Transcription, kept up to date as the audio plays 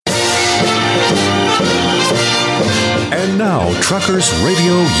now, Truckers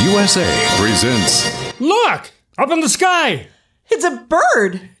Radio USA presents... Look! Up in the sky! It's a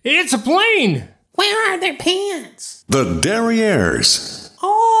bird! It's a plane! Where are their pants? The Derrieres.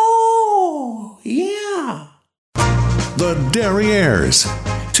 Oh, yeah. The Derrieres.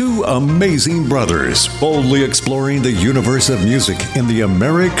 Two amazing brothers boldly exploring the universe of music in the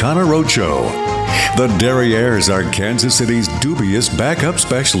Americana Roadshow. The Derrieres are Kansas City's dubious backup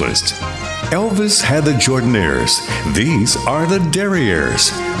specialists. Elvis had the Jordanaires. These are the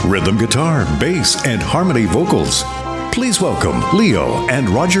Derrieres. Rhythm guitar, bass, and harmony vocals. Please welcome Leo and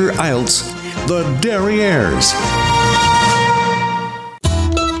Roger Iltz, the Derrieres.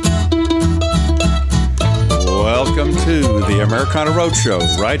 Welcome to the Americana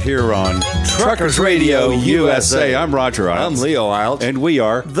Roadshow, right here on Truckers Radio USA. I'm Roger Iltz. I'm Leo Iltz. And we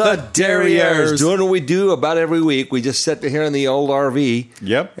are the Derrieres. Doing what we do about every week. We just sit here in the old RV.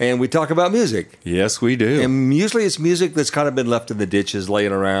 Yep. And we talk about music. Yes, we do. And usually it's music that's kind of been left in the ditches,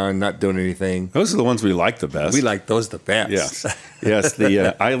 laying around, not doing anything. Those are the ones we like the best. We like those the best. Yes. Yes,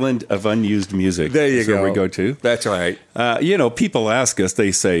 the island of unused music. There you go. Where we go to. That's right. People ask us,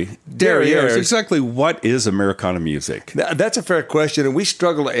 they say, Derrieres, exactly what is Americana music? Now, that's a fair question, and we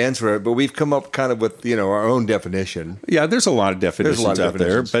struggle to answer it, but we've come up kind of with, our own definition. Yeah, there's a lot of definitions out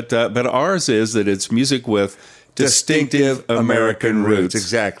there, but ours is that it's music with distinctive American roots.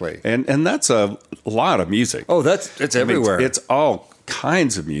 Exactly. And that's a lot of music. Oh, it's everywhere. It's all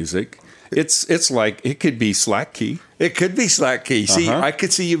kinds of music. It's like, it could be slack key. It could be slack key. See, I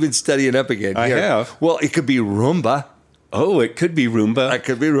could see you've been studying up again. I have. Well, it could be rumba. Oh, it could be rumba. It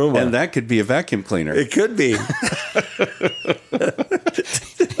could be rumba. And that could be a vacuum cleaner. It could be.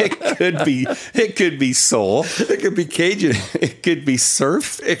 It could be soul. It could be Cajun. It could be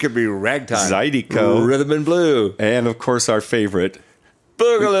surf. It could be ragtime. Zydeco. Rhythm and blue. And, of course, our favorite,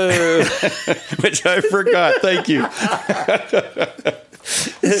 Boogaloo. which I forgot. Thank you.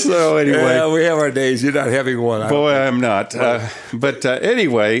 So anyway, we have our days. You're not having one. Boy, I'm not. But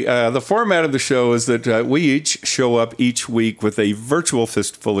anyway, the format of the show is that we each show up each week with a virtual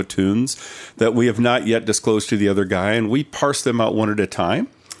fistful of tunes that we have not yet disclosed to the other guy, and we parse them out one at a time.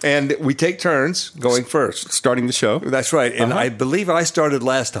 And we take turns going first. Starting the show. That's right. And I believe I started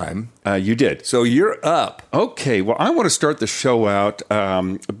last time. You did. So you're up. Okay. Well, I want to start the show out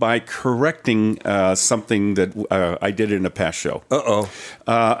by correcting something that I did in a past show.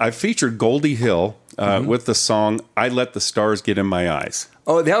 I featured Goldie Hill with the song "I Let the Stars Get in My Eyes."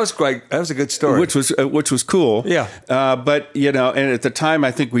 Oh, that was a good story. Which was cool. Yeah. But and at the time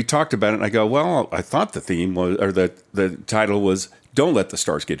I think we talked about it, and I go, well, I thought the theme was, or the title was, "Don't Let the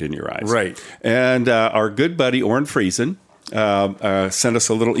Stars Get in Your Eyes." Right. And our good buddy Orrin Friesen sent us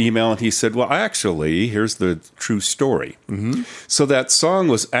a little email, and he said, well, actually, here's the true story. Mm-hmm. So that song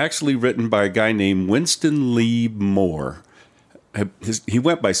was actually written by a guy named Winston Lee Moore. He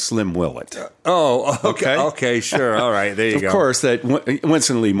went by Slim Willett. Okay, sure. All right, there you go. Of course, that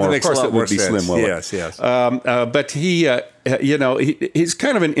Winston Lee Moore. Of course, that would be Slim Willett. Yes. But he's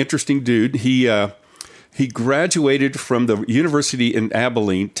kind of an interesting dude. He graduated from the University in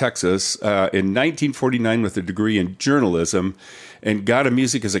Abilene, Texas, in 1949 with a degree in journalism, and got a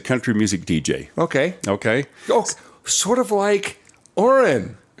music as a country music DJ. Okay. Oh, sort of like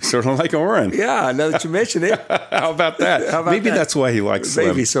Orrin. Sort of like Orrin. Yeah, now that you mention it. How about that? Maybe that's why he likes Slim.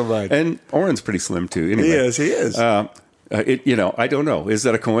 Maybe so much. And Orrin's pretty slim, too. Anyway, he is. I don't know. Is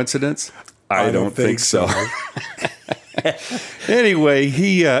that a coincidence? I don't think so. Anyway,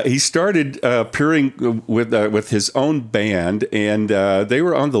 he started appearing with his own band, and they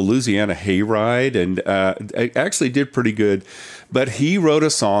were on the Louisiana Hayride, and actually did pretty good. But he wrote a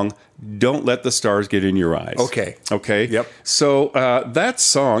song, "Don't Let the Stars Get in Your Eyes." Okay. Yep. So that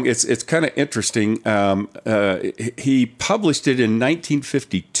song, it's kind of interesting. He published it in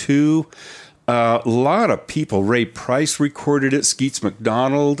 1952. A lot of people. Ray Price recorded it. Skeets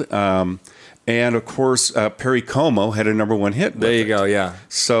McDonald. And of course, Perry Como had a #1 hit. There you go, yeah.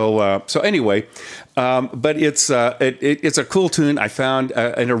 So anyway, but it's a cool tune. I found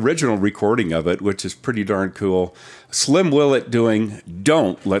an original recording of it, which is pretty darn cool. Slim Willett doing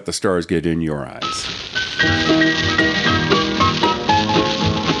 "Don't Let the Stars Get in Your Eyes."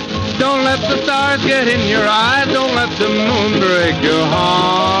 Don't let the stars get in your eyes. Don't let the moon break your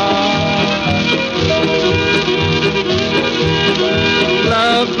heart.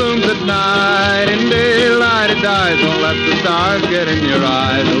 Love blooms at night, in daylight it dies. Don't let the stars get in your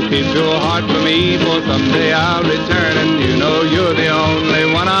eyes. Oh, keep your heart for me, for someday I'll return, and you know you're the only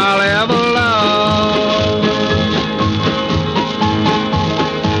one I'll ever love.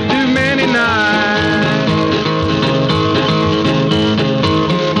 Too many nights,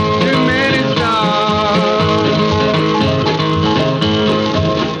 too many stars,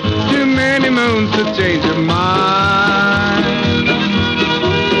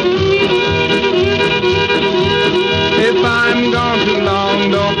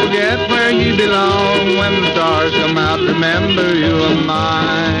 forget where you belong. When the stars come out, remember you are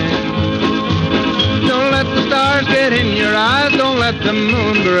mine. Don't let the stars get in your eyes. Don't let the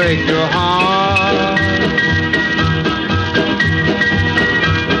moon break your heart.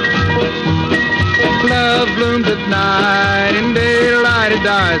 Love blooms at night, in daylight it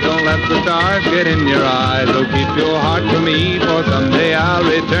dies. Don't let the stars get in your eyes. Oh, keep your heart for me, for someday I'll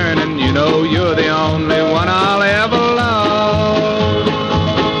return, and you know you're the only one I'll ever love.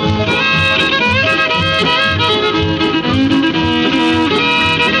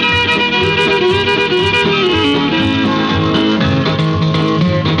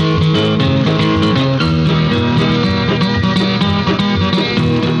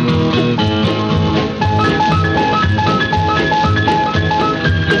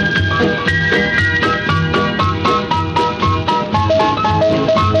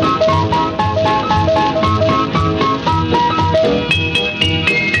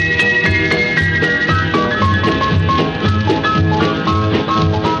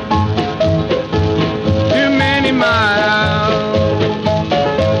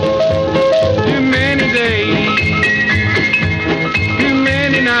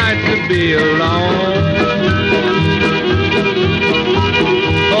 Be alone.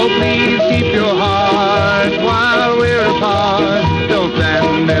 Oh, please keep your heart while we're apart. Don't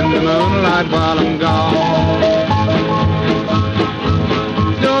stand in the moonlight while I'm gone.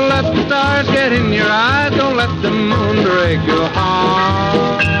 Don't let the stars get in your eyes. Don't let the moon break your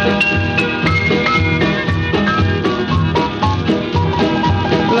heart.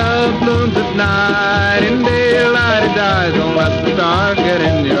 Love blooms at night, in daylight it dies. Don't let the stars get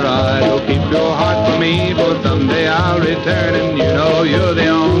in your eyes. Oh, keep your heart for me, for someday I'll return, and you know you're the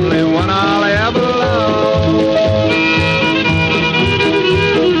only one I'll ever love.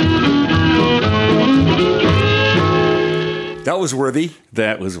 That was worthy.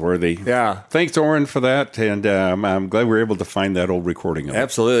 That was worthy. Yeah. Thanks, Orrin, for that. And I'm glad we were able to find that old recording of it.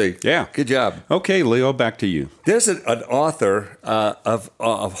 Absolutely. Yeah. Good job. Okay, Leo, back to you. There's an author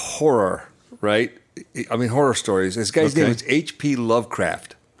of horror, right? I mean, horror stories. This guy's name is H.P.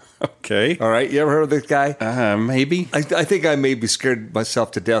 Lovecraft. Okay. All right. You ever heard of this guy? Maybe. I think I maybe scared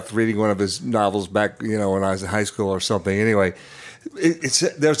myself to death reading one of his novels back, when I was in high school or something. Anyway,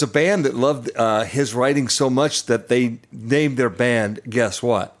 there's a band that loved his writing so much that they named their band, guess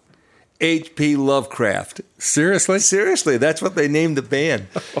what? H.P. Lovecraft. Seriously? Seriously, that's what they named the band.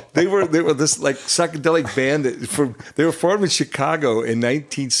 They were this like psychedelic band they were formed in Chicago in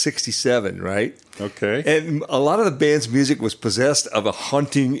 1967, right? Okay. And a lot of the band's music was possessed of a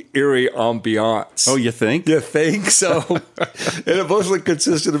haunting, eerie ambiance. Oh, you think? You think so? And it mostly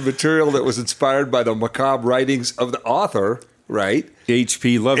consisted of material that was inspired by the macabre writings of the author, right?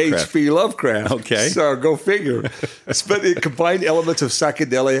 H.P. Lovecraft. H.P. Lovecraft. Okay. So go figure. But it combined elements of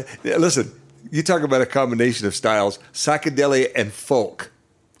psychedelia. Listen, you talk about a combination of styles, psychedelia and folk.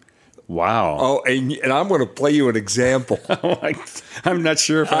 Wow. Oh, and I'm going to play you an example. I'm not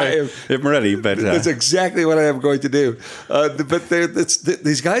sure if I am ready, but... That's exactly what I am going to do. But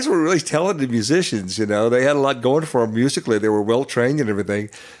these guys were really talented musicians, They had a lot going for them musically. They were well-trained and everything.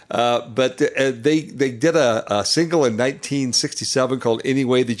 But they did a single in 1967 called Any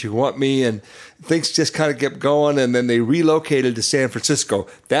Way That You Want Me, and things just kind of kept going, and then they relocated to San Francisco.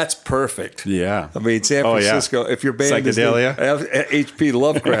 That's perfect. Yeah. I mean, San Francisco, if your band Psychedelia. is H.P.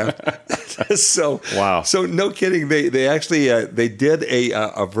 Lovecraft. So wow. So no kidding. They actually they did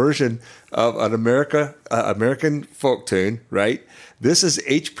a version of an American folk tune, right? This is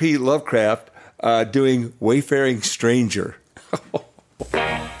H.P. Lovecraft doing Wayfaring Stranger.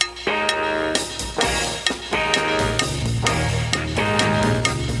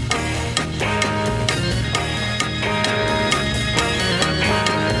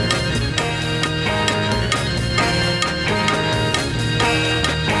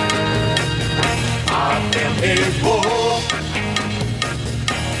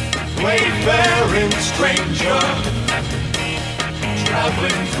 Wayfaring stranger,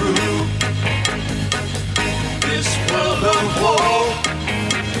 traveling through this world of woe,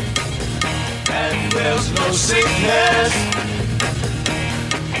 and there's no sickness,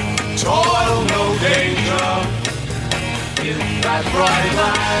 toil, no danger in that bright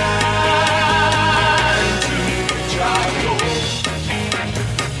line to which I go.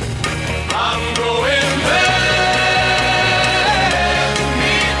 I'm going there.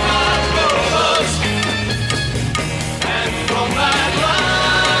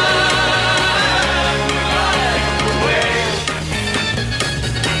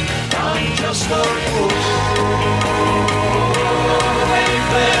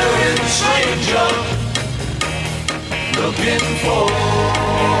 Wayfaring stranger, looking for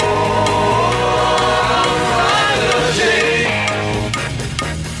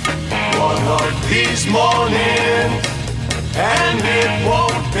these mornings, and it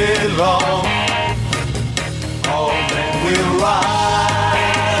won't be long. All men will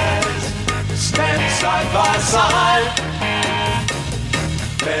rise, stand side by side,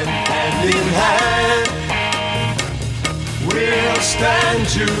 then hand in hand, we'll stand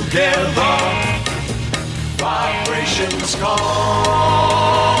together. Vibrations calling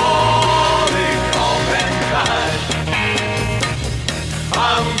all mankind.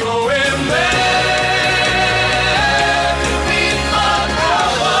 I'm going there to meet my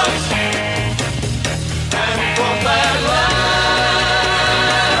brothers, and from that land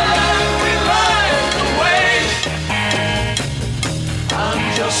we light the way. I'm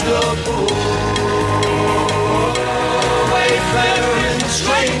just a poor wayfaring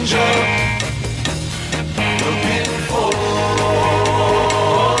stranger, looking for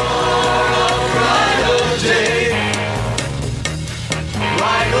a brighter day,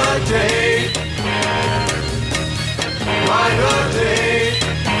 brighter day, brighter day,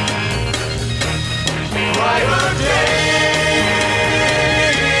 brighter day.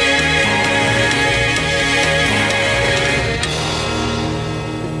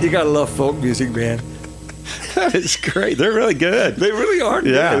 You gotta love folk music, man. It's great. They're really good. They really are.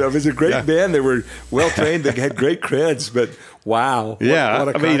 Yeah. Good. It was a great Yeah. band. They were well trained. They had great creds, but wow. Yeah,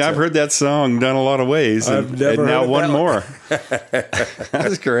 what a I mean, I've concept. heard that song done a lot of ways, I've and, never and now heard one that more.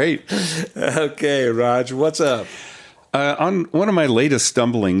 That's great. Okay, Raj, what's up? On one of my latest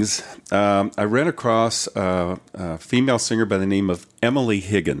stumblings, I ran across a female singer by the name of Emily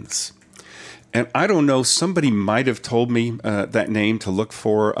Higgins. And I don't know, somebody might have told me that name to look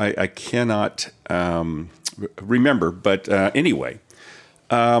for. I cannot remember, but anyway.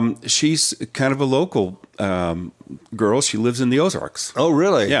 She's kind of a local girl. She lives in the Ozarks. Oh,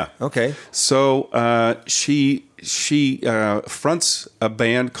 really? Yeah. Okay. So she fronts a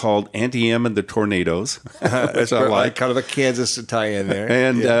band called Auntie Em and the Tornadoes, which I like. Kind of a Kansas tie-in there.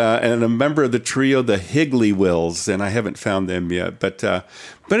 And and a member of the trio, the Higley Wills, and I haven't found them yet.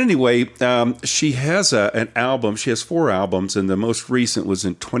 But anyway, she has an album. She has 4 albums, and the most recent was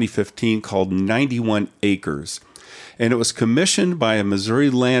in 2015 called 91 Acres. And it was commissioned by a Missouri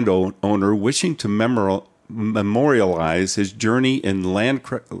landowner wishing to memorialize his journey in land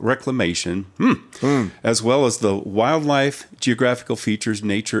reclamation, as well as the wildlife, geographical features,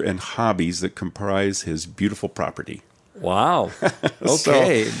 nature, and hobbies that comprise his beautiful property. Wow.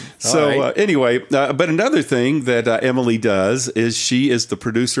 Okay. Anyway, but another thing that Emily does is she is the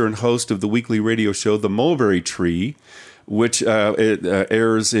producer and host of the weekly radio show, The Mulberry Tree, which it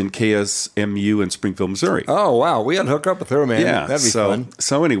airs in KSMU in Springfield, Missouri. Oh, wow. We ought to hook up with her, man. Yeah, That'd be fun.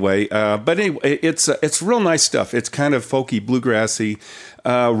 So anyway, it's real nice stuff. It's kind of folky, bluegrassy,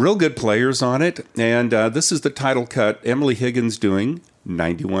 real good players on it. And this is the title cut, Emily Higgins doing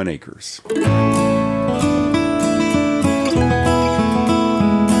 91 Acres.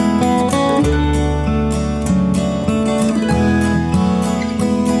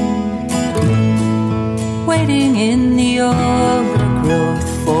 Waiting in the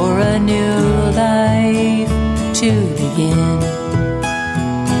overgrowth for a new life to begin.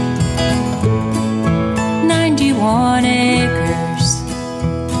 91 acres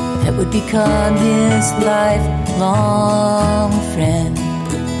that would become his lifelong friend.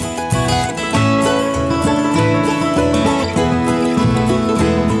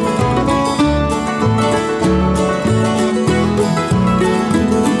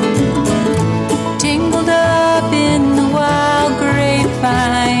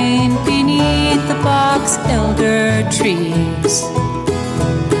 Elder trees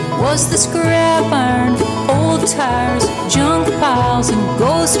was the scrap iron, old tires, junk piles, and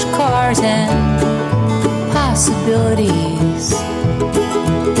ghost cars and possibilities.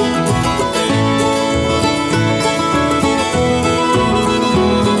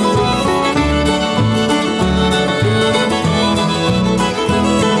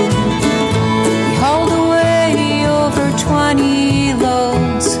 We hauled away over 20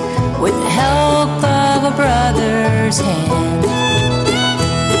 loads with the help of a brother's hand.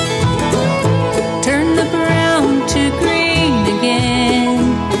 Turn the brown to green again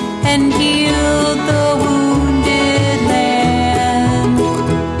and healed the wounded land.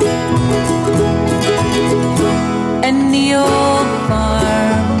 And the old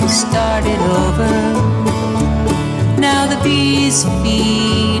farm started over. Now the bees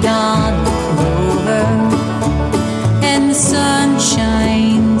feed on the clover, and the sun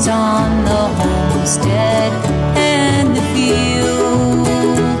shines on the homestead and the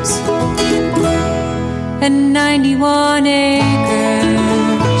fields. And 91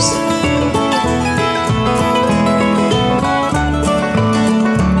 acres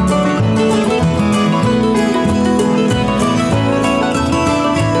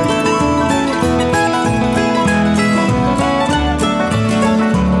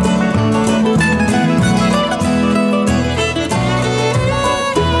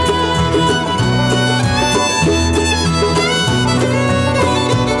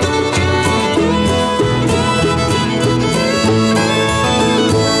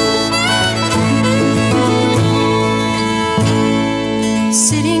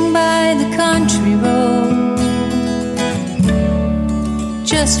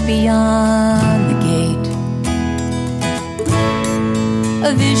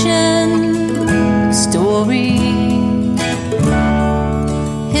ocean, story,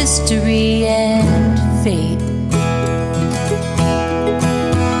 history, and fate.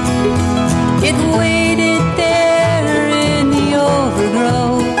 It waited there in the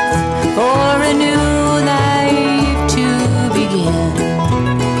overgrowth for a new life to begin.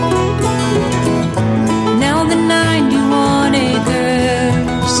 Now the 91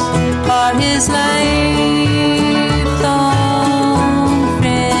 acres are his lifelong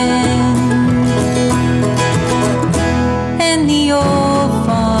friend, and the old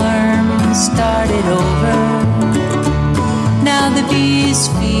farm started over. Now the bees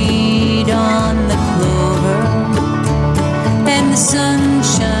feed on the clover, and the sun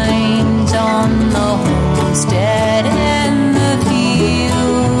shines on the homestead and the fields.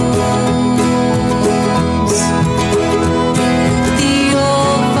 The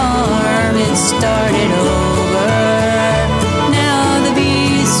old farm, it started over. Now the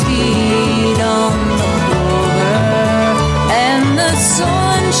bees feed on the clover, and the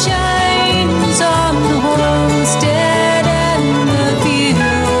sun shines on the homestead and the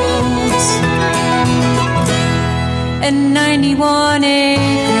fields. And 91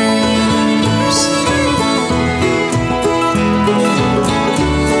 acres.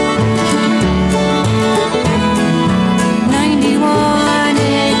 91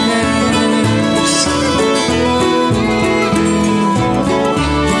 acres.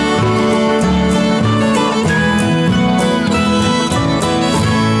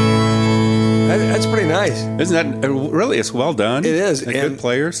 That's pretty nice. Isn't that really? It's well done. It is. And good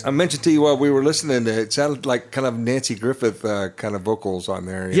players. I mentioned to you while we were listening, it sounded like kind of Nancy Griffith kind of vocals on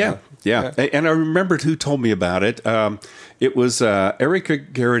there. you know? Yeah. And I remembered who told me about it. It was Erica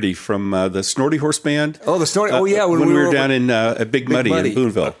Garrity from the Snorty Horse Band. Oh, the Snorty. Oh, yeah. When we were down in Big Muddy in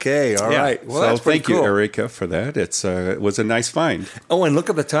Boonville. Okay, all right. Well, that's so pretty thank you, cool. Erica, for that. It was a nice find. Oh, and look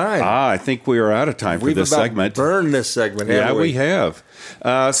at the time. I think we are out of time We've for this about segment. burned this segment, Yeah, haven't we have.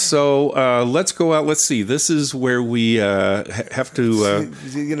 So let's go out. Let's see. This is where we have to.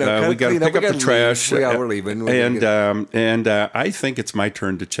 You know, we got to pick up the trash. Yeah, we're leaving. And I think it's my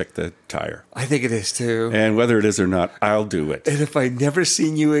turn to check the tire. I think it is too. And whether it is or not, I'll do it. And if I never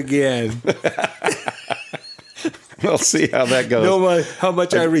seen you again, We'll see how that goes. know how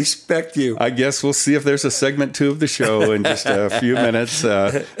much I respect you. I guess we'll see if there's a segment 2 of the show in just a few minutes.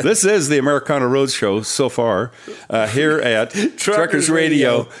 This is the Americana Road Show so far here at Truckers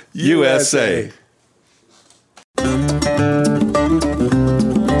Radio USA.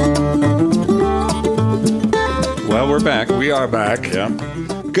 Well, we're back. We are back. Yeah.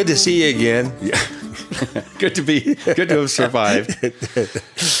 Good to see you again. Yeah. Good to have survived.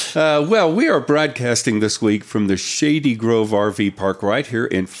 Well, we are broadcasting this week from the Shady Grove RV Park right here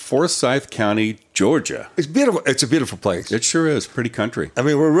in Forsyth County, Georgia. It's beautiful. It's a beautiful place. It sure is. Pretty country. I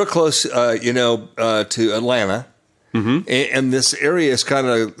mean, we're real close, to Atlanta. Mm-hmm. And this area is kind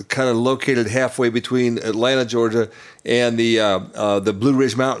of located halfway between Atlanta, Georgia, and the Blue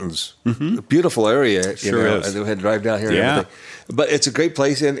Ridge Mountains. Mm-hmm. A beautiful area. Sure is. I had to drive down here. And everything. But it's a great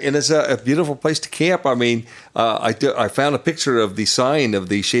place, and it's a beautiful place to camp. I mean, I found a picture of the sign of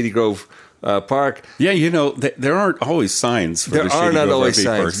the Shady Grove Park. Yeah, there aren't always signs for the Shady Grove RV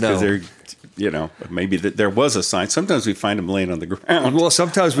parks because they're. Maybe there was a sign. Sometimes we find them laying on the ground. Well,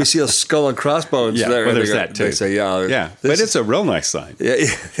 sometimes we see a skull and crossbones there. Well, there's that too. They say, but it's a real nice sign. Yeah,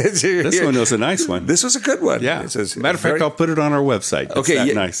 this one was a nice one. This was a good one. Yeah. Matter of fact, I'll put it on our website.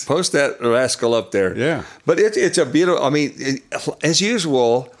 It's nice. Post that rascal up there. Yeah. But it's a beautiful. I mean, as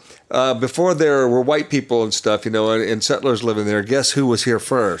usual. Before there were white people and stuff, and settlers living there, guess who was here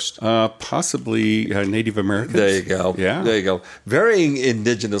first? Possibly Native Americans. There you go. Yeah. There you go. Varying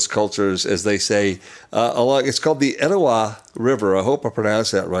indigenous cultures, as they say. It's called the Etowah River. I hope I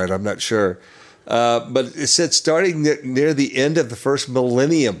pronounced that right. I'm not sure. But it said starting near the end of the first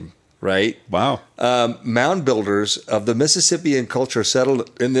millennium, right? Wow. Mound builders of the Mississippian culture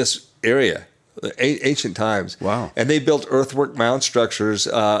settled in this area. Ancient times. Wow. And they built earthwork mound structures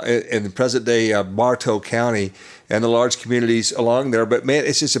in present-day Bartow County and the large communities along there. But, man,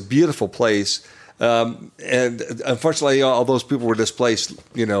 it's just a beautiful place. And unfortunately, all those people were displaced,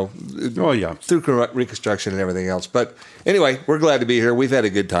 through Reconstruction and everything else. But anyway, we're glad to be here. We've had a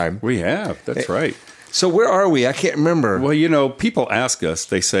good time. We have. That's right. So where are we? I can't remember. Well, people ask us,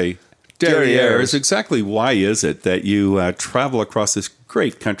 they say, Derrieres, exactly why is it that you travel across this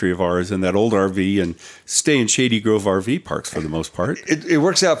great country of ours in that old RV and stay in Shady Grove RV parks for the most part? It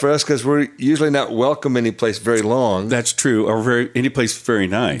works out for us because we're usually not welcome any place very long. That's true, or any place very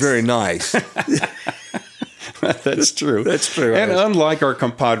nice. Very nice. That's true. That's true. And unlike our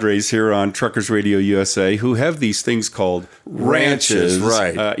compadres here on Truckers Radio USA, who have these things called ranches,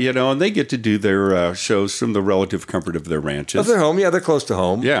 right? And they get to do their shows from the relative comfort of their ranches. Of their home, yeah, they're close to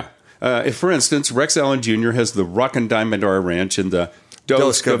home. Yeah. If, for instance, Rex Allen Jr. has the Rockin' Diamondar Ranch in the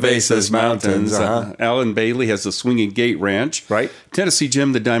Dos Cabezas Mountains. Alan Bailey has the Swinging Gate Ranch. Right. Tennessee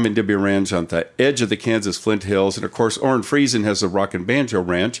Jim, the Diamond Dibby Ranch on the edge of the Kansas Flint Hills. And, of course, Orrin Friesen has the Rockin' Banjo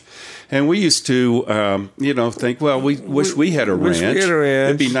Ranch. And we used to, think, well, we wish we had a ranch.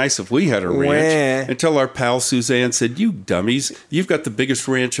 It'd be nice if we had a ranch. Until our pal Suzanne said, you dummies, you've got the biggest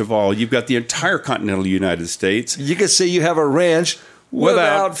ranch of all. You've got the entire continental United States. You could say you have a ranch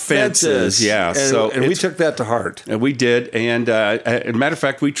without fences. Yeah. And we took that to heart. And we did. And as a matter of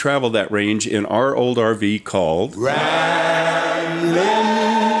fact, we traveled that range in our old RV called Ramblin'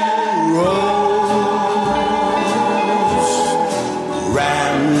 Rose.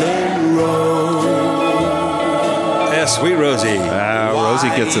 Yeah, sweet Rosie. Rosie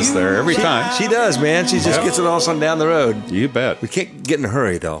gets us there every time. She does, man. She just gets it all on down the road. You bet. We can't get in a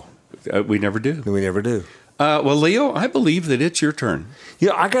hurry, though. We never do. We never do. Well, Leo, I believe that it's your turn.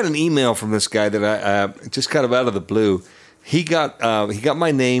 I got an email from this guy that I just kind of out of the blue. He got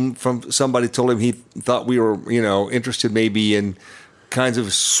my name from somebody told him he thought we were interested maybe in kinds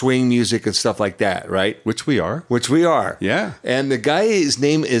of swing music and stuff like that, right? Which we are. Yeah. And the guy, his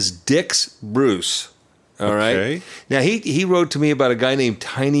name is Dix Bruce. All right. Now he wrote to me about a guy named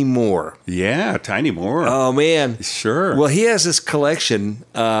Tiny Moore. Yeah, Tiny Moore. Oh man, sure. Well, he has this collection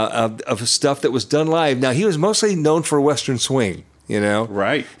of stuff that was done live. Now he was mostly known for Western swing,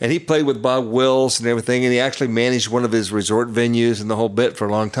 right? And he played with Bob Wills and everything, and he actually managed one of his resort venues and the whole bit for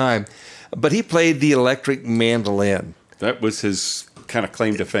a long time. But he played the electric mandolin. That was his kind of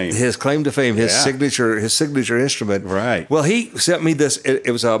claim to fame. His claim to fame, his signature instrument. Right. Well, he sent me this. It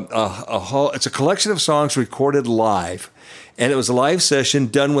was it's a collection of songs recorded live, and it was a live session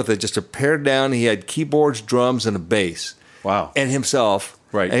done with just a pared down. He had keyboards, drums, and a bass. Wow. And himself.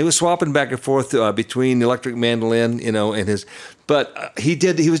 Right. And he was swapping back and forth between the electric mandolin, and his. But he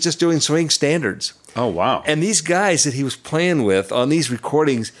was just doing swing standards. Oh wow. And these guys that he was playing with on these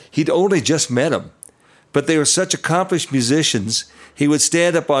recordings, he'd only just met them, but they were such accomplished musicians. He would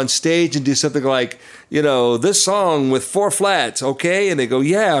stand up on stage and do something like, this song with 4 flats, okay? And they go,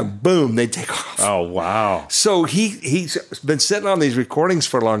 yeah, boom, they take off. Oh, wow. So he's been sitting on these recordings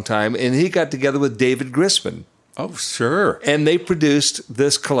for a long time, and he got together with David Grisman. Oh, sure. And they produced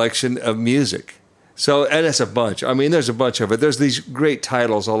this collection of music. So, and it's a bunch. I mean, there's a bunch of it. There's these great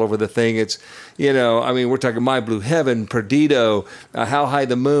titles all over the thing. It's, we're talking My Blue Heaven, Perdido, How High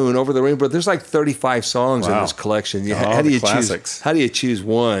the Moon, Over the Rainbow. There's like 35 songs in this collection. How do you choose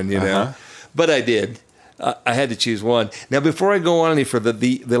one, But I did. I had to choose one. Now, before I go on any further,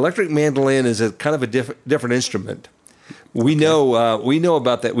 the electric mandolin is a kind of a different instrument. We know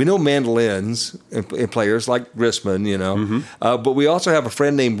about that. We know mandolins and players like Grisman, but we also have a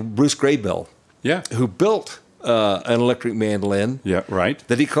friend named Bruce Graybill. Yeah. Who built an electric mandolin. Yeah, right.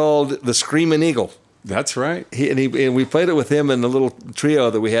 That he called the Screaming Eagle. That's right. And we played it with him in the little trio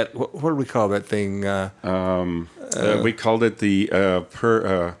that we had. What did we call that thing? We called it the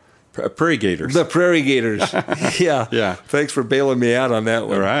Prairie Gators. The Prairie Gators. Yeah. Yeah. Thanks for bailing me out on that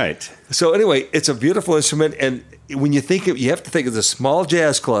one. Right. So anyway, it's a beautiful instrument. And when you think you have to think of a small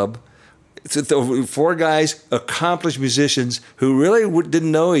jazz club. It's 4 guys, accomplished musicians who really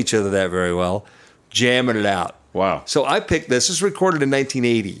didn't know each other that very well, jamming it out. Wow. So I picked this. This was recorded in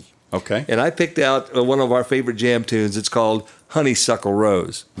 1980. Okay. And I picked out one of our favorite jam tunes. It's called Honeysuckle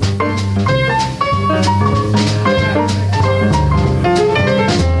Rose.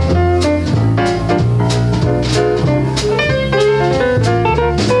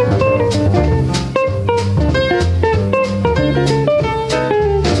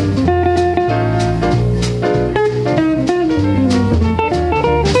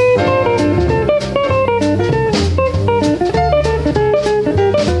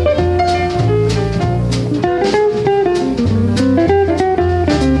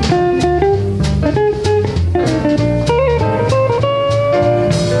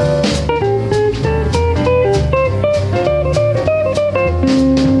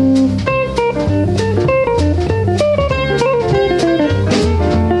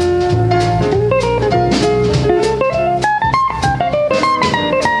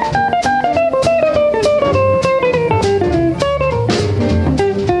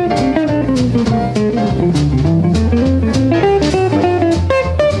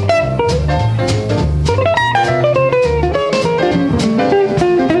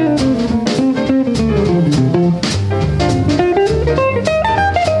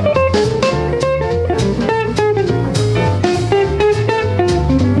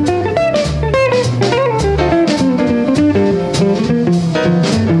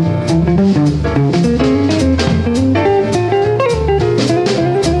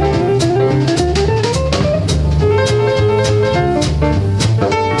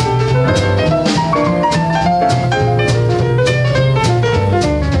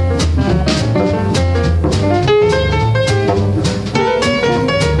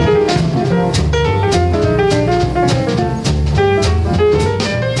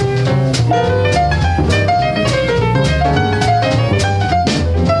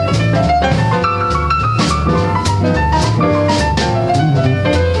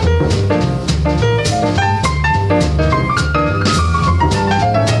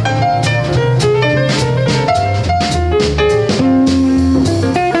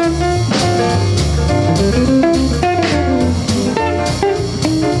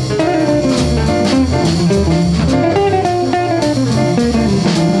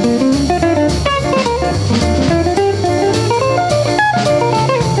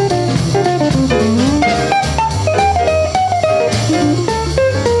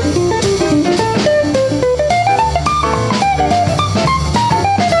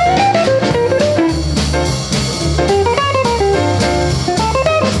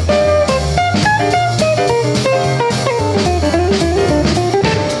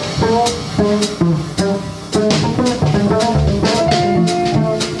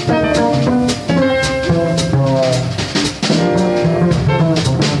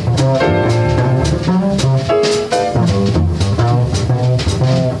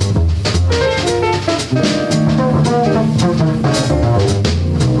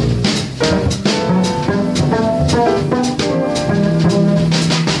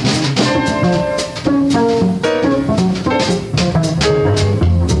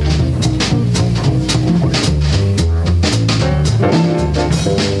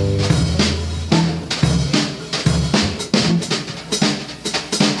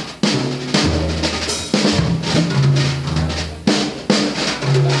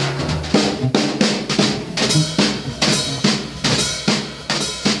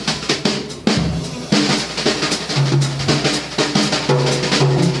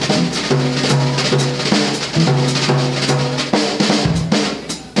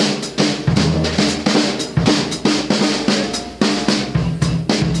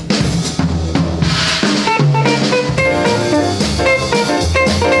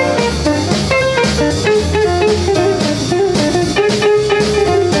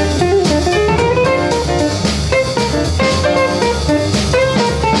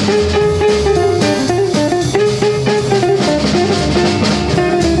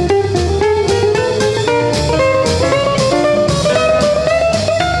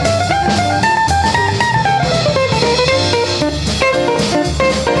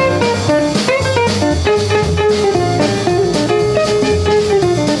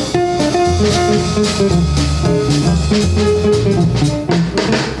 See,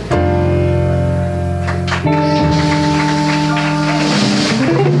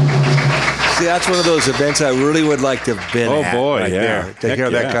 that's one of those events I really would like to have been Oh, at. boy, right yeah. there, to Heck hear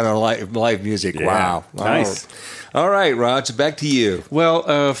that yeah. kind of live music. Yeah. Wow. Nice. All right, Raj, back to you. Well,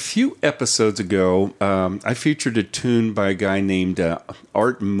 a few episodes ago, I featured a tune by a guy named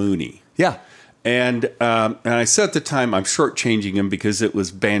Art Mooney. Yeah. And I said at the time, I'm shortchanging him because it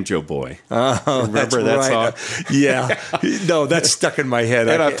was Banjo Boy. Oh, Remember that's that right. song? Yeah. No, that's stuck in my head.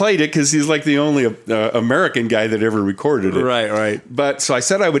 And I played it because he's like the only American guy that ever recorded it. Right. But so I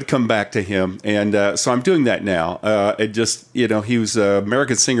said I would come back to him. And so I'm doing that now. It just, he was an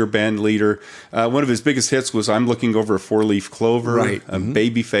American singer, band leader. One of his biggest hits was I'm Looking Over a Four-Leaf Clover, Right.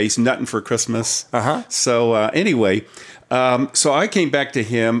 Babyface, Nuttin' for Christmas. Uh-huh. So anyway... so I came back to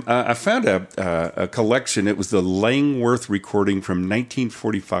him. I found a collection. It was the Langworth recording from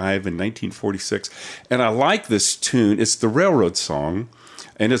 1945 and 1946. And I like this tune. It's the Railroad Song.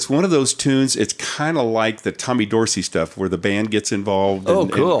 And it's one of those tunes, it's kind of like the Tommy Dorsey stuff where the band gets involved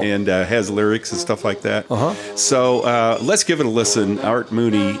cool. and has lyrics and stuff like that. So let's give it a listen. Art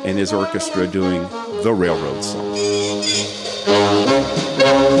Mooney and his orchestra doing the Railroad Song.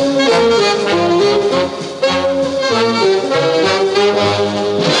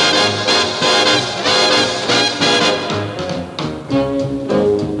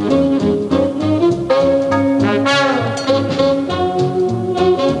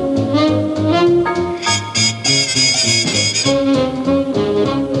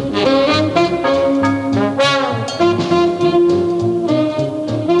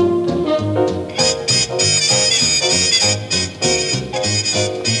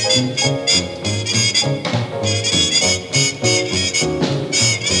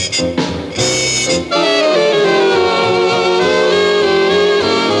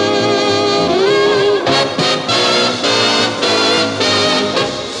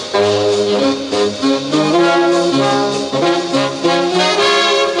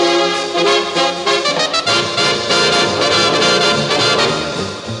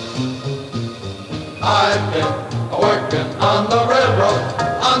 I've been working on the railroad,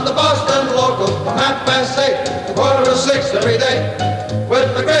 on the Boston local, from 8:30 to 5:45 every day. With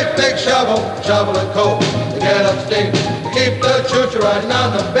a great big shovel, shoveling coal to get up steam, to keep the choo-choo riding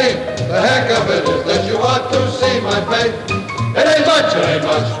on the beam. The heck of it is that you ought to see my face. It ain't much,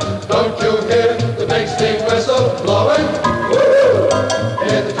 don't you hear the big steam whistle blowing? Woo-hoo!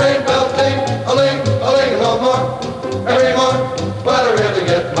 Hear the train bell ding, a-ling, no more, every morning. But I really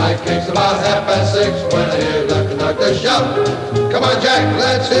get my kicks about 6:30 when I hear the conductor shout, "Come on, Jack,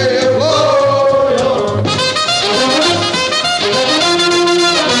 let's hear you blow your..."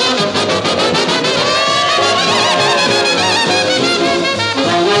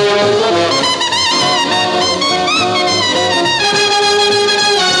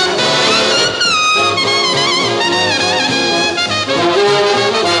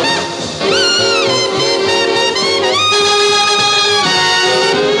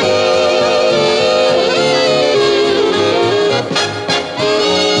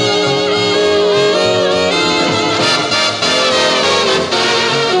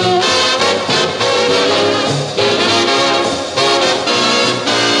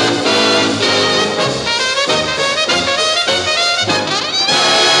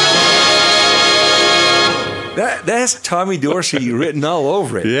 That's Tommy Dorsey written all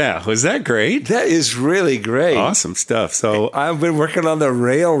over it. Yeah, was that great? That is really great. Awesome stuff. So I've been working on the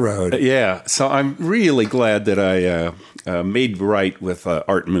railroad. yeah, so I'm really glad that I made right with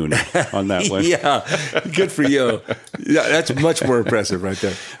Art Mooney on that one. Yeah, good for you. Yeah, that's much more impressive right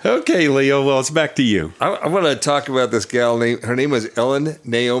there. Okay, Leo. Well, it's back to you. I want to talk about this gal. Her name was Ellen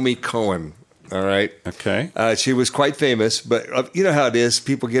Naomi Cohen. All right. Okay. She was quite famous, but you know how it is.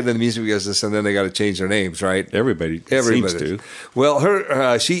 People get in the music business and then they got to change their names, right? Everybody seems to.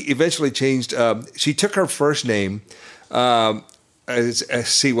 Well, she eventually changed. She took her first name.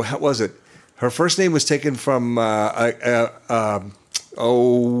 See, what was it? Her first name was taken from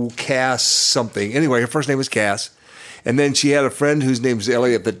Cass something. Anyway, her first name was Cass, and then she had a friend whose name was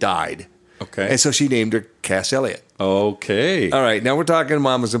Elliot that died. Okay. And so she named her Cass Elliot. Okay. All right, now we're talking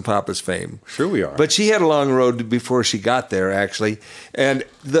Mamas and Papas fame. Sure we are. But she had a long road before she got there, actually. And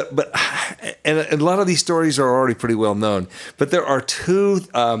a lot of these stories are already pretty well known. But there are two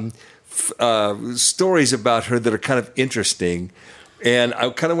stories about her that are kind of interesting. And I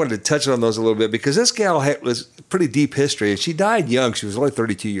kind of wanted to touch on those a little bit because this gal was pretty deep history, and she died young. She was only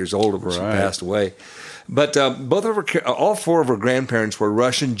 32 years old when she passed away. But all four of her grandparents were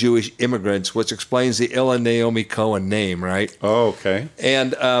Russian Jewish immigrants, which explains the Ella Naomi Cohen name, right? Oh, okay.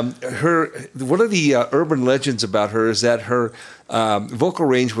 And one of the urban legends about her is that her vocal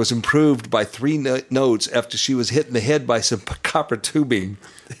range was improved by 3 notes after she was hit in the head by some copper tubing.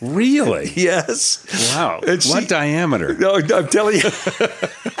 Really? Yes. Wow. And what diameter? No, I'm telling you.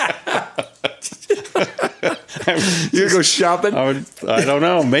 You go shopping? I don't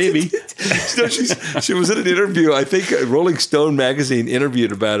know. Maybe. No, she was in an interview. I think Rolling Stone magazine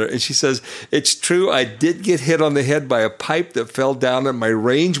interviewed about her, and she says, "It's true. I did get hit on the head by a pipe that fell down, and my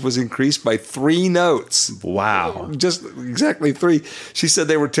range was increased by 3 notes." Wow. Just exactly 3. She said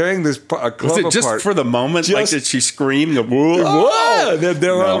they were tearing this club apart. Was it just for the moment? Like, did she scream? Whoa! Whoa!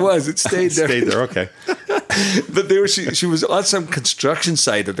 There I was. It stayed there. Stayed there. Okay. But she was on some construction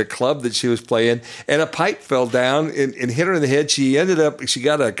site at the club that she was playing, and a pipe fell down and hit her in the head. She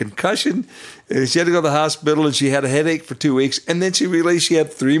got a concussion, and she had to go to the hospital, and she had a headache for 2 weeks, and then she realized she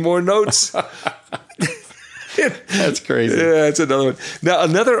had 3 more notes. That's crazy. Yeah, that's another one. Now,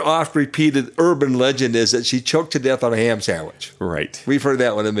 another oft-repeated urban legend is that she choked to death on a ham sandwich. Right. We've heard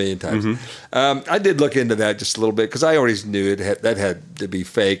that one a million times. Mm-hmm. I did look into that just a little bit because I always knew that had to be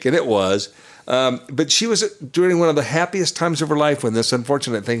fake, and it was. But she was during one of the happiest times of her life when this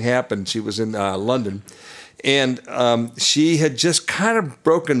unfortunate thing happened. She was in London, and she had just kind of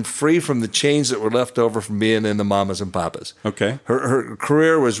broken free from the chains that were left over from being in the Mamas and Papas. Okay. Her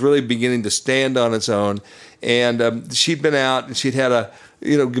career was really beginning to stand on its own, and she'd been out and she'd had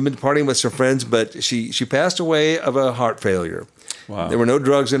been partying with some friends, but she passed away of a heart failure. Wow. There were no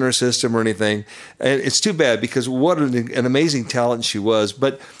drugs in her system or anything. And it's too bad because what an amazing talent she was.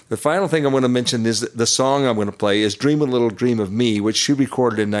 But the final thing I'm going to mention is the song I'm going to play is Dream a Little Dream of Me, which she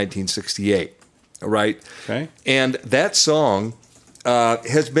recorded in 1968. All right? Okay. And that song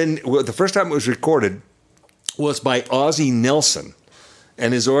has been, the first time it was recorded was by Ozzie Nelson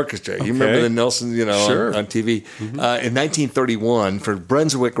and his orchestra. You remember the Nelson, sure. on TV, in 1931 for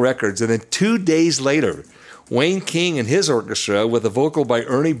Brunswick Records. And then 2 days later, Wayne King and his orchestra, with a vocal by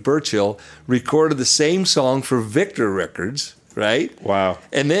Ernie Burchill, recorded the same song for Victor Records, right? Wow.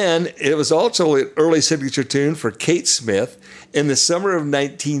 And then it was also an early signature tune for Kate Smith. In the summer of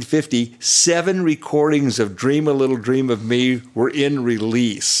 1950, 7 recordings of Dream a Little Dream of Me were in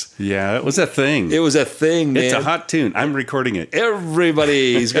release. Yeah, it was a thing. It was a thing, man. It's a hot tune. I'm recording it.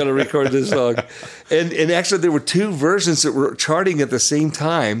 Everybody's going to record this song. And actually, there were 2 versions that were charting at the same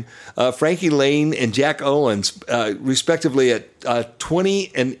time. Frankie Lane and Jack Owens, respectively at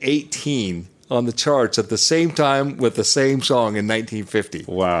 20 and 18 on the charts at the same time with the same song in 1950.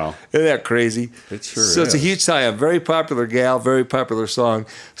 Wow. Isn't that crazy? It sure So it's a huge tie. A very popular gal, very popular song.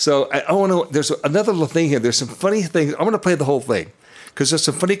 So I want to, there's another little thing here. There's some funny things. I'm going to play the whole thing because there's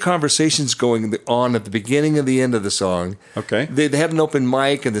some funny conversations going on at the beginning and the end of the song. Okay. They had an open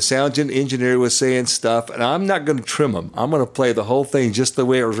mic and the sound engineer was saying stuff, and I'm not going to trim them. I'm going to play the whole thing just the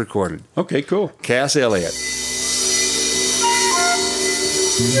way it was recorded. Okay, cool. Cass Elliot.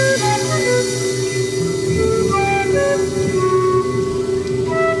 Good.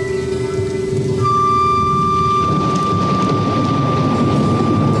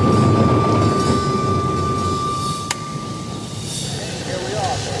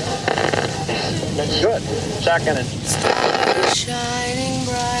 Second and shining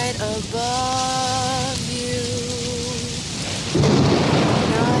bright above you.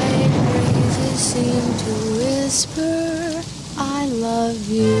 Night breezes seem to whisper, I love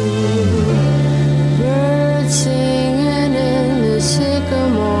you. Birds singing in the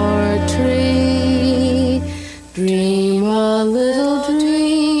sycamore tree. Dream a little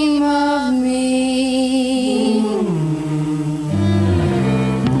dream of me.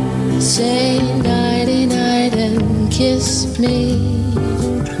 Say nighty-night and kiss me.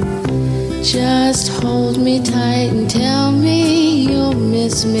 Just hold me tight and tell me you'll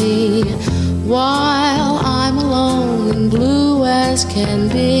miss me while I'm alone and blue as can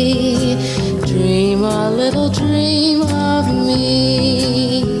be. Dream a little dream of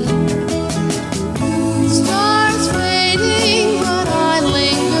me. Stars fading, but I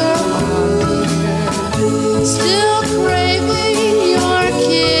linger on, dear, still craving your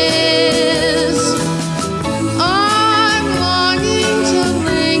kiss. I'm longing to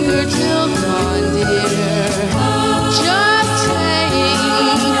linger till dawn, dear, just saying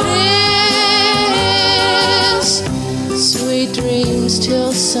this. Sweet dreams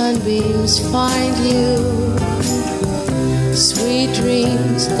till sunbeams find you. Sweet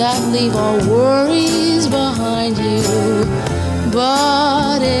dreams that leave all worries behind you.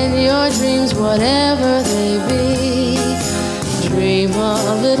 But in your dreams, whatever they be, dream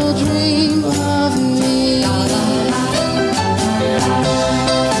a little dream of me.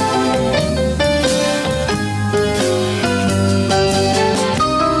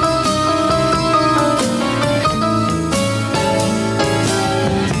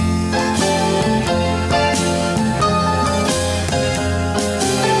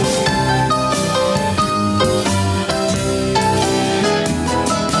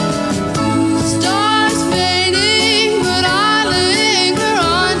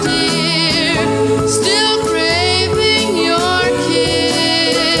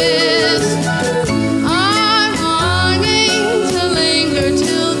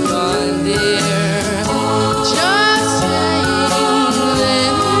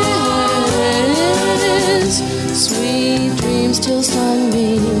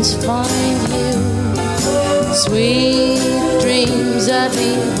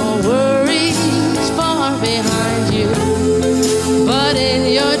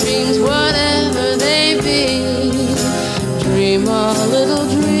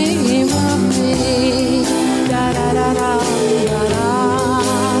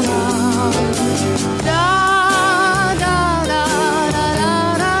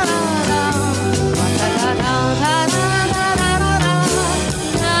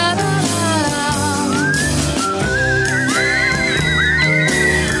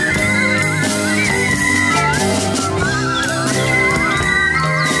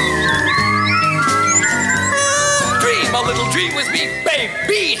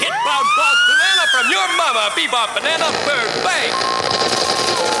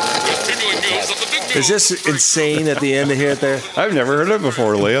 Is this insane at the end of here? There, I've never heard of it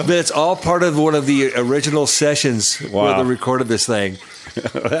before, Leo. But it's all part of one of the original sessions where they recorded this thing.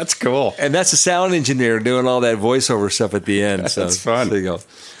 That's cool. And that's a sound engineer doing all that voiceover stuff at the end. So that's fun. There you go.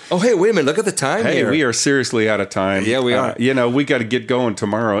 Oh, hey, wait a minute. Look at the time here. Hey, we are seriously out of time. Yeah, we are. We got to get going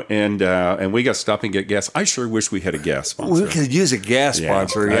tomorrow, and we got to stop and get gas. I sure wish we had a gas sponsor. We could use a gas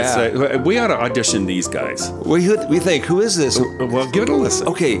sponsor, yeah. We ought to audition these guys. We think, who is this? Well, give it a listen.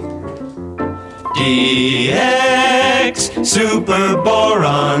 Okay. DX Super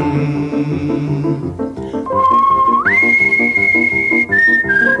Boron.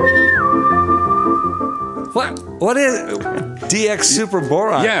 What is DX Super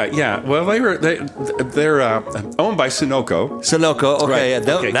Boron? Yeah. Well, they're owned by Sunoco. Sunoco, okay.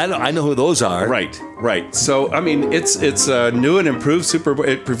 Right. I know who those are. Right. So, I mean, it's new and improved super.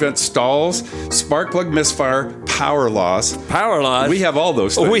 It prevents stalls, spark plug misfire, power loss. Power loss. We have all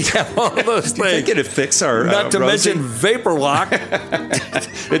those things. We have all those things. Think it'd fix our not to Rosie? mention vapor lock.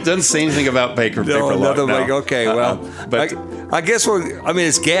 It doesn't say anything about vapor lock. Nothing like okay. Well, but I guess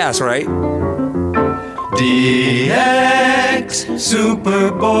it's gas, right? DX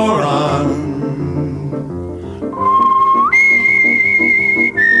Super Boron.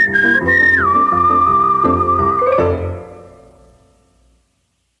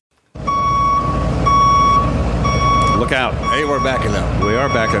 Look out. Hey, we're backing up. We are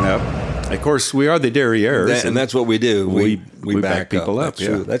backing up. Of course, we are the Derrieres. And that's what we do. We back people up. That's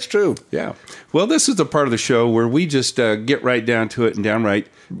true. That's true. Yeah. Well, this is the part of the show where we just get right down to it and downright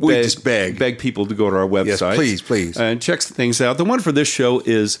just beg people to go to our website. Yes, please. And check things out. The one for this show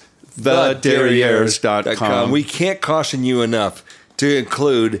is thederrieres.com. We can't caution you enough to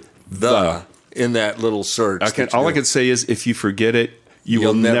include the in that little search. All I can say is if you forget it,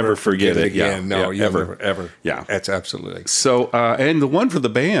 you'll never forget it again. Yeah, no, ever. Yeah. That's absolutely. So, and the one for the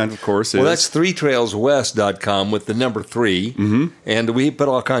band, of course, is... Well, that's 3trailswest.com with the number 3. Mm-hmm. And we put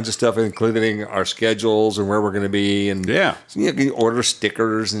all kinds of stuff, including our schedules and where we're going to be. And you can order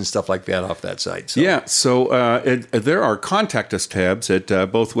stickers and stuff like that off that site. So. Yeah, so there are contact us tabs at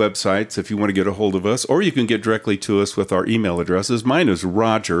both websites if you want to get a hold of us, or you can get directly to us with our email addresses. Mine is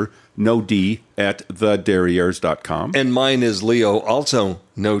Roger, no D, at thederrieres.com. And mine is Leo, also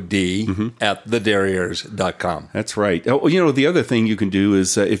no D, at thederrieres.com. That's right. Oh, the other thing you can do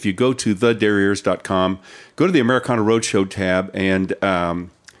is if you go to thederrieres.com, go to the Americana Roadshow tab, and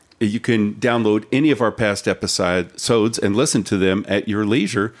you can download any of our past episodes and listen to them at your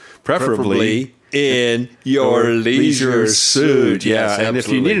leisure, preferably in your leisure suit. Yeah, and if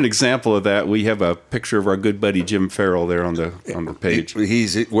you need an example of that, we have a picture of our good buddy Jim Farrell there on the page.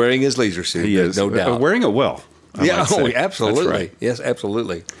 He's wearing his leisure suit. He is, no doubt. Wearing it well. Absolutely. That's right. Yes,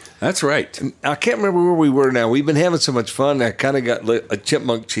 absolutely. That's right. I can't remember where we were now. We've been having so much fun. I kind of got a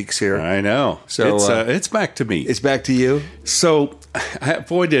chipmunk cheeks here. I know. So it's back to me. It's back to you. So,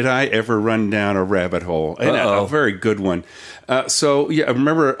 boy, did I ever run down a rabbit hole. And a very good one.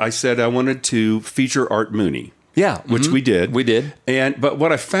 Remember I said I wanted to feature Art Mooney. Yeah, which we did. We did. But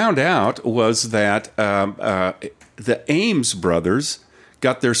what I found out was that the Ames brothers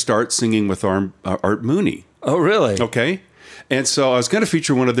got their start singing with Art Mooney. Oh, really? Okay. And so I was going to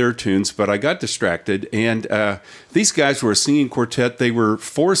feature one of their tunes, but I got distracted. And these guys were a singing quartet. They were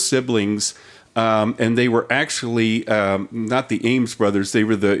 4 siblings, and they were actually not the Ames brothers. They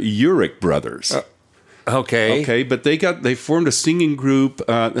were the Urich brothers. Okay. Okay, but they formed a singing group,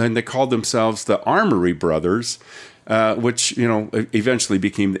 and they called themselves the Armory Brothers, which eventually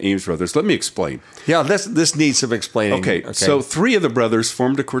became the Ames Brothers. Let me explain. Yeah, this needs some explaining. Okay, so 3 of the brothers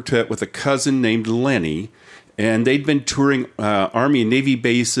formed a quartet with a cousin named Lenny, and they'd been touring Army and Navy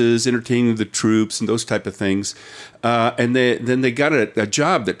bases, entertaining the troops, and those type of things. And then they got a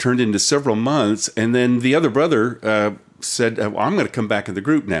job that turned into several months, and then the other brother said, well, I'm going to come back in the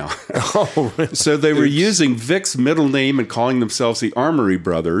group now. Oh, really? So they were using Vic's middle name and calling themselves the Armory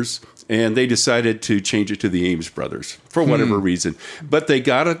Brothers, and they decided to change it to the Ames Brothers for whatever reason. But they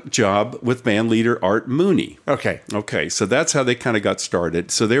got a job with band leader Art Mooney. Okay, so that's how they kind of got started.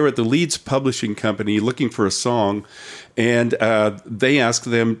 So they were at the Leeds Publishing Company looking for a song, and they asked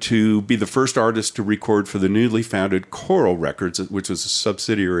them to be the first artist to record for the newly founded Coral Records, which was a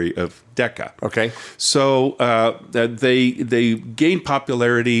subsidiary of Decca. Okay. So they gained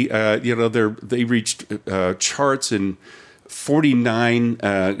popularity. They reached charts in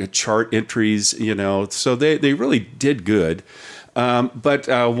 49 chart entries. So they really did good. But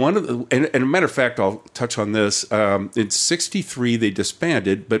one of the, and a matter of fact, I'll touch on this. In '63, they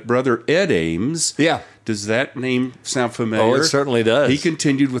disbanded, but brother Ed Ames. Yeah. Does that name sound familiar? Oh, it certainly does. He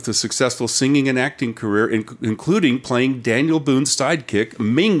continued with a successful singing and acting career, including playing Daniel Boone's sidekick,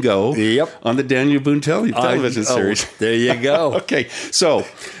 Mingo, on the Daniel Boone television series. There you go. Okay, so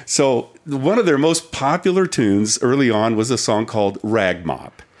one of their most popular tunes early on was a song called Rag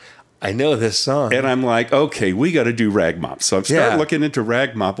Mop. I know this song. And I'm like, okay, we got to do Rag Mop. So I started looking into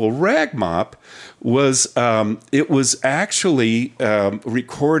Rag Mop. Well, Rag Mop was, it was actually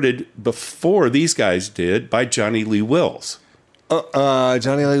recorded before these guys did by Johnny Lee Wills.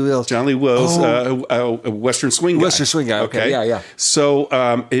 Johnny Lee Wills. John Lee Wills, a Western swing guy. Western swing guy. Okay. Yeah. So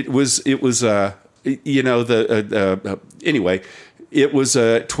it was anyway. It was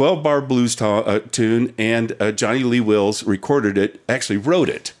a 12-bar blues tune, and Johnny Lee Wills recorded it, actually wrote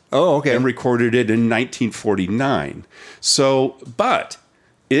it. Oh, okay. And recorded it in 1949. So, but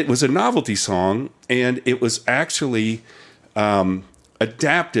it was a novelty song, and it was actually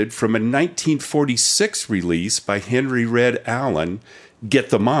adapted from a 1946 release by Henry Red Allen, Get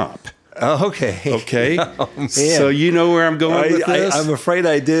the Mop. Oh, okay. Okay. Oh, man. So you know where I'm going with this? I'm afraid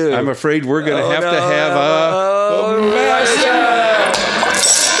I do. I'm afraid we're going to have to have a mashup.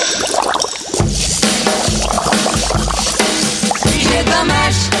 He did the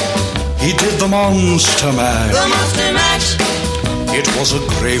mash. He did the monster mash. The monster mash. It was a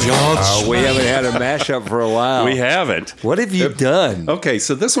graveyard smash. We haven't had a mashup for a while. We haven't. What have you done? Okay,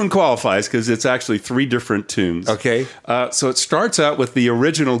 so this one qualifies because it's actually 3 different tunes. Okay. So it starts out with the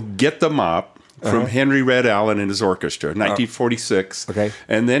original Get the Mop from Henry Red Allen and his orchestra, 1946. Okay.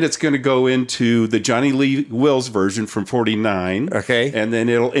 And then it's going to go into the Johnny Lee Wills version from 49. Okay. And then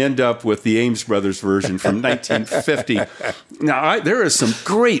it'll end up with the Ames Brothers version from 1950. Now, there is some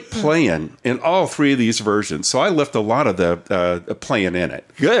great playing in all 3 of these versions. So I left a lot of the playing in it.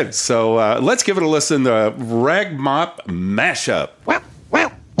 Good. So let's give it a listen. The Rag Mop Mashup. Well.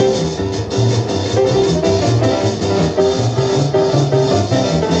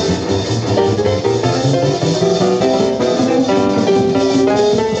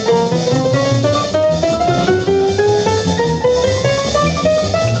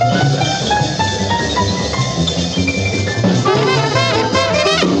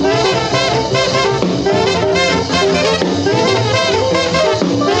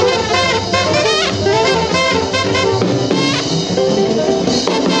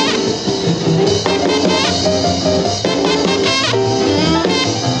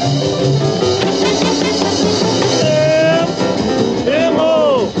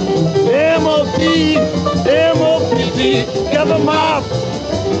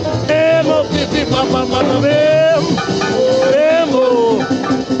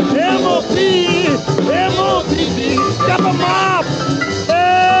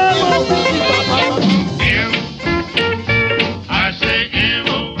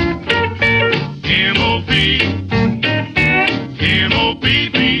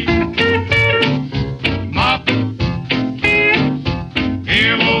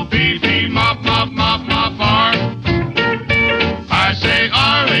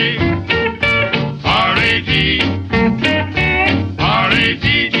 R-A-D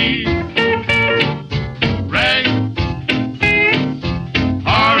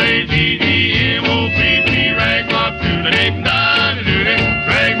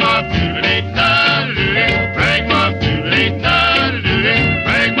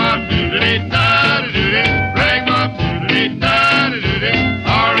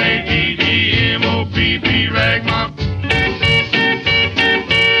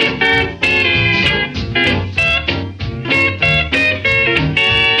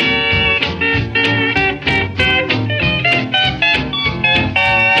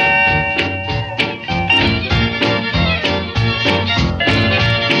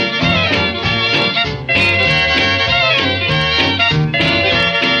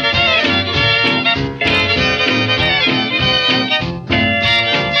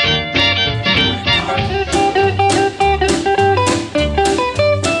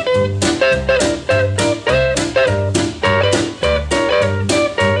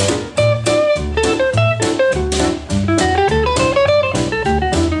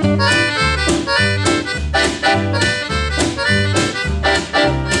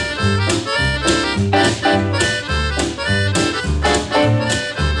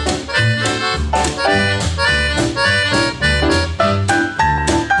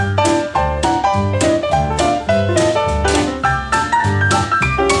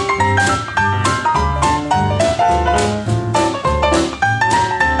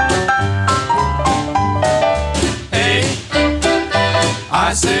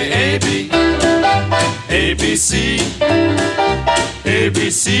I say A, B, A, B, C, A, B,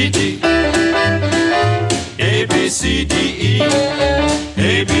 C, D, A, B, C, D, E,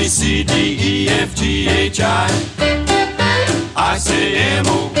 A, B, C, D, E, F, G, H, I. I say M,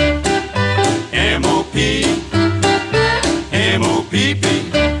 O, M, O, P, M, O, P,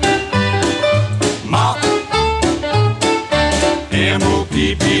 P, mop, M, O,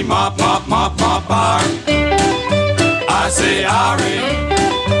 P, P, mop, mop, mop, mop, R. I say R, A,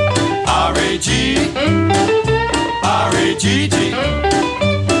 R, A, G, R, A, G, G,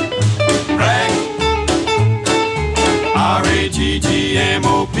 rag, R, A, G, G, M,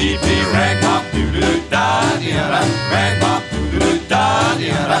 O, P, P, rag, mop, doo-doo, da, da, rag, mop, doo-doo, da,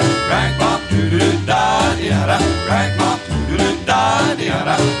 da, rag, mop, doo-doo, da, da, rag, mop, doo-doo, da,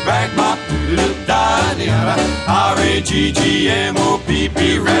 da, rag, mop, doo-doo, da, da, R, A, G, G, M, O, P,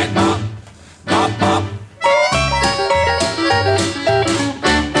 P, rag, mop, mop, mop.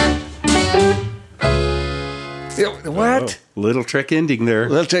 What? Little trick ending there.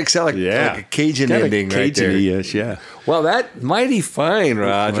 Little trick sound like a Cajun Kinda ending right there. Cajun-y-ish, yeah. Well, that mighty fine,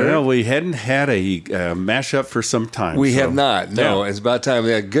 Roger. Well, we hadn't had a mashup for some time. We have not. No, it's about time.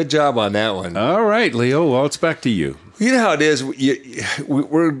 Yeah, good job on that one. All right, Leo. Well, it's back to you. You know how it is.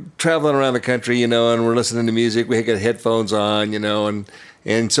 We're traveling around the country, and we're listening to music. We got headphones on,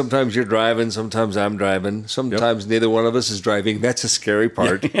 and sometimes you're driving, sometimes I'm driving, sometimes neither one of us is driving. That's a scary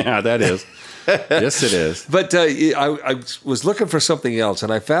part. Yeah, that is. Yes, it is. But I was looking for something else,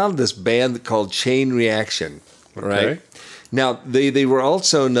 and I found this band called Chain Reaction. Right? Okay. Now, they were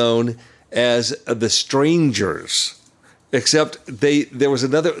also known as the Strangers, except they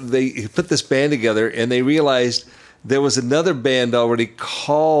put this band together, and they realized there was another band already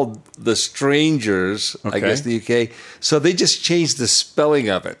called the Strangers, I guess in the UK, so they just changed the spelling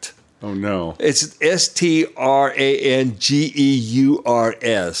of it. Oh, no. It's Strangers.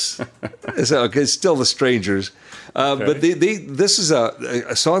 So it's still the Strangers. But this is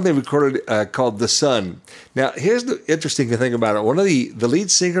a song they recorded called The Sun. Now, here's the interesting thing about it. One of the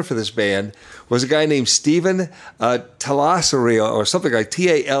lead singer for this band was a guy named Stephen Tallarico, or something like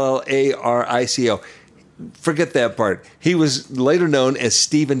Tallarico. Forget that part. He was later known as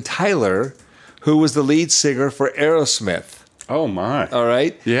Steven Tyler, who was the lead singer for Aerosmith. Oh my! All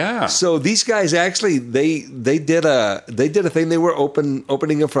right. Yeah. So these guys actually they did a thing. They were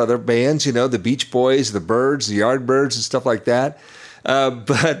opening up for other bands. The Beach Boys, the Byrds, the Yardbirds, and stuff like that.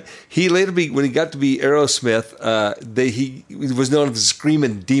 But he later when he got to be Aerosmith, he was known as the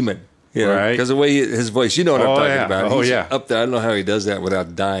Screaming Demon. Right. Because the way his voice, you know what I'm talking about. Oh, He's yeah. up there. I don't know how he does that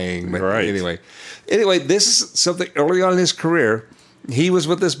without dying. But right. Anyway, this is something early on in his career. He was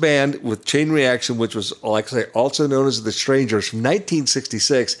with this band with Chain Reaction, which was, like I say, also known as the Strangers from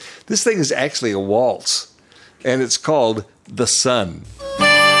 1966. This thing is actually a waltz, and it's called The Sun.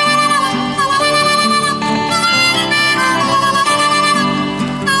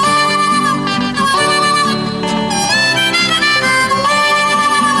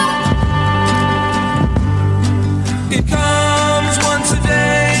 It comes once a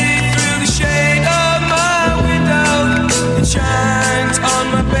day through the shade of my window. It shines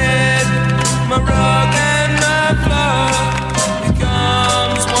on my bed, my rug and my floor. It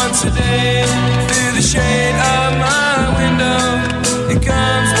comes once a day through the shade of my window. It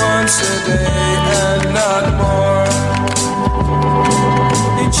comes once a day and not more.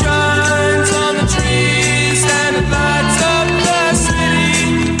 It shines on the trees and it lights up the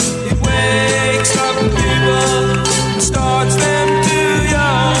city. It wakes up the people, starts them to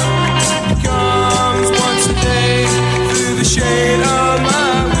yawn. It comes once a day through the shade of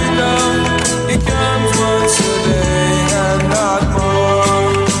my window. It comes once a day and not more.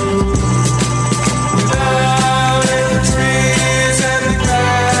 Down in the trees and the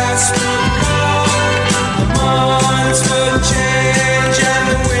grass will cry.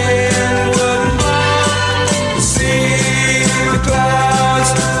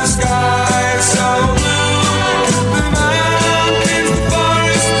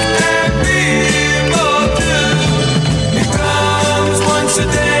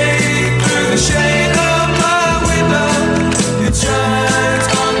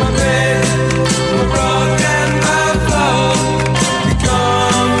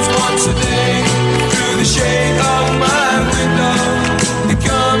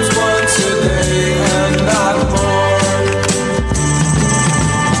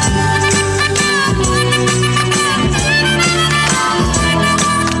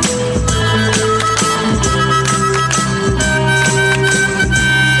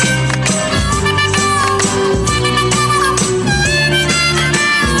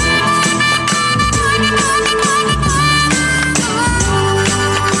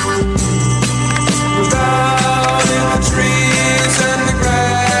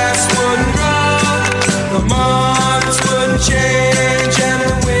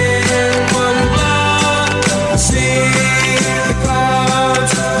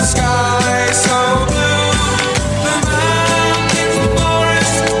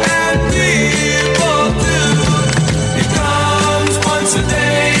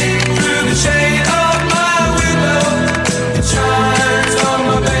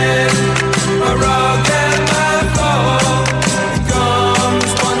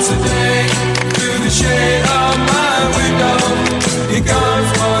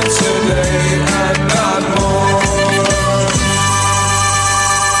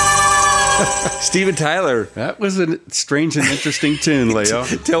 Steven Tyler. That was a strange and interesting tune, Leo.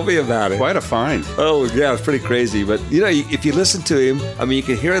 Tell me about it. Quite a find. Oh, yeah, it's pretty crazy. But, if you listen to him, I mean, you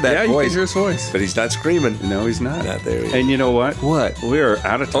can hear that voice. Yeah, you can hear his voice. But he's not screaming. No, he's not. Not there. And you know what? What? We're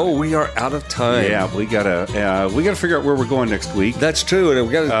out of time. Oh, we are out of time. Yeah, we gotta figure out where we're going next week. That's true. And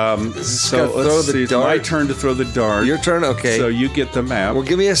we gotta throw the dart. It's my turn to throw the dart. Your turn? Okay. So you get the map. Well,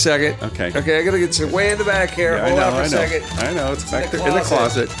 give me a second. Okay. Okay, I gotta get some way in the back here. Yeah, Hold on for a second. I know. It's back there in the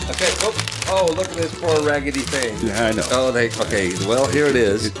closet. Okay. Oh, look at this poor raggedy thing. Yeah, I know. Oh, okay. Well, here it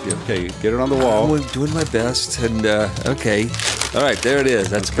is. Okay, get it on the wall. I'm doing my best. And, okay. All right, there it is.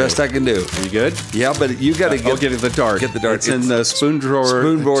 That's the best I can do. Are you good? Yeah, but you got to get the dart. Get the dart. It's in the spoon drawer.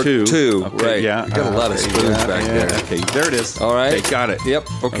 Spoon drawer 2. Okay, right. Yeah. You got a lot of spoons back there. Okay, there it is. All right. Okay, got it. Yep.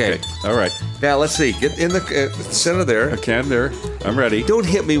 Okay. All right. Now, let's see. Get in the center there. Okay, I'm there. I'm ready. Don't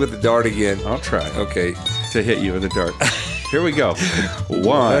hit me with the dart again. I'll try. Okay. To hit you with a dart. Here we go.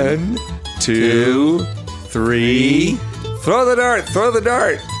 1, 2, 3. Throw the dart. Throw the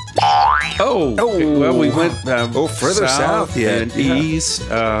dart. Oh, well, we went further south and east,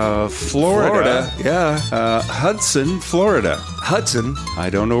 Florida. Yeah. Hudson, Florida. Hudson? I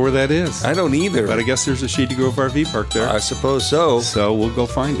don't know where that is. I don't either. But I guess there's a Shady Grove RV park there. I suppose so. So we'll go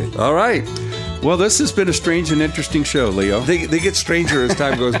find it. All right. Well, this has been a strange and interesting show, Leo. They get stranger as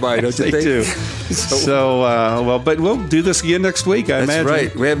time goes by, don't you think? They do. But we'll do this again next week, I imagine. That's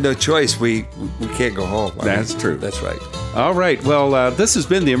right. We have no choice. We can't go home. That's true. That's right. All right. Well, this has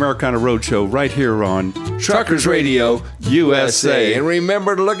been the Americana Roadshow right here on Truckers Radio USA. And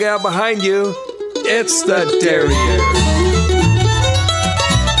remember to look out behind you. It's the Derrieres.